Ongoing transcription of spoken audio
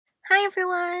Hi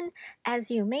everyone! As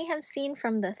you may have seen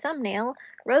from the thumbnail,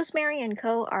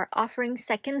 Rosemary&Co are offering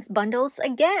seconds bundles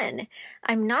again!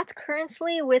 I'm not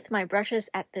currently with my brushes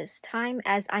at this time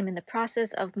as I'm in the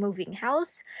process of moving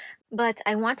house, but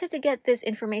I wanted to get this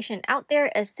information out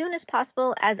there as soon as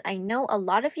possible as I know a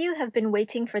lot of you have been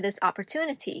waiting for this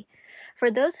opportunity. For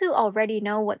those who already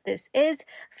know what this is,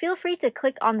 feel free to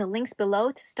click on the links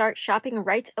below to start shopping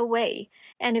right away.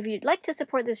 And if you'd like to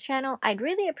support this channel, I'd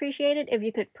really appreciate it if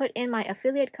you could put in my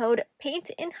affiliate code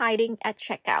PAINTINHIDING at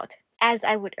checkout, as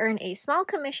I would earn a small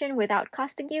commission without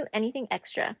costing you anything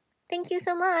extra. Thank you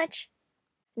so much!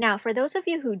 Now, for those of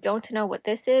you who don't know what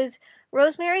this is,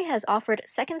 Rosemary has offered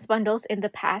seconds bundles in the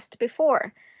past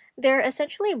before. They're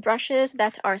essentially brushes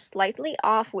that are slightly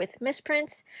off with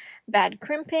misprints, bad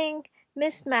crimping,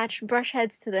 mismatched brush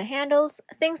heads to the handles,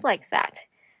 things like that.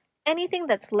 Anything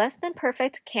that's less than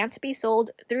perfect can't be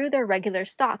sold through their regular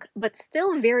stock, but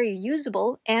still very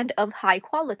usable and of high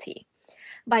quality.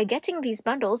 By getting these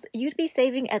bundles, you'd be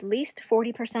saving at least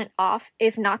 40% off,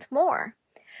 if not more.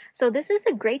 So this is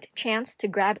a great chance to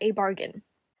grab a bargain.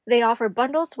 They offer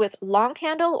bundles with long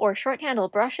handle or short handle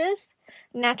brushes,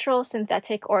 natural,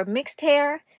 synthetic, or mixed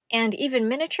hair, and even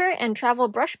miniature and travel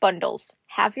brush bundles.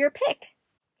 Have your pick!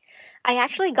 I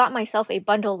actually got myself a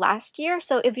bundle last year,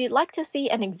 so if you'd like to see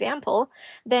an example,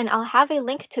 then I'll have a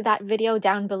link to that video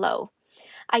down below.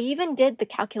 I even did the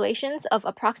calculations of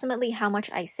approximately how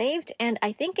much I saved, and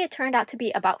I think it turned out to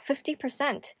be about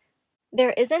 50%.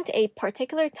 There isn't a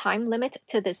particular time limit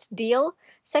to this deal.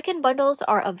 Second bundles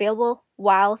are available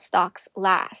while stocks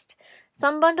last.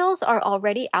 Some bundles are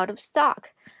already out of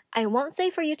stock. I won't say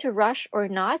for you to rush or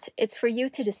not, it's for you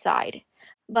to decide.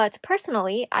 But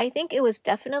personally, I think it was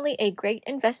definitely a great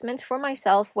investment for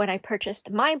myself when I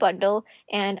purchased my bundle,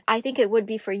 and I think it would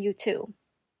be for you too.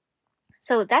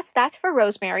 So that's that for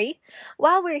Rosemary.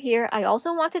 While we're here, I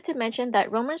also wanted to mention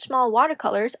that Roman Small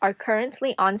watercolors are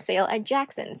currently on sale at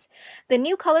Jackson's. The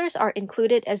new colors are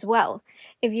included as well.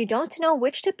 If you don't know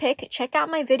which to pick, check out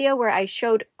my video where I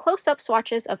showed close-up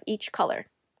swatches of each color.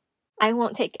 I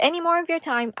won't take any more of your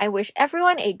time. I wish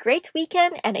everyone a great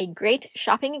weekend and a great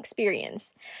shopping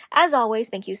experience. As always,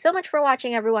 thank you so much for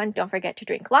watching, everyone. Don't forget to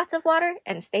drink lots of water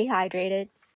and stay hydrated.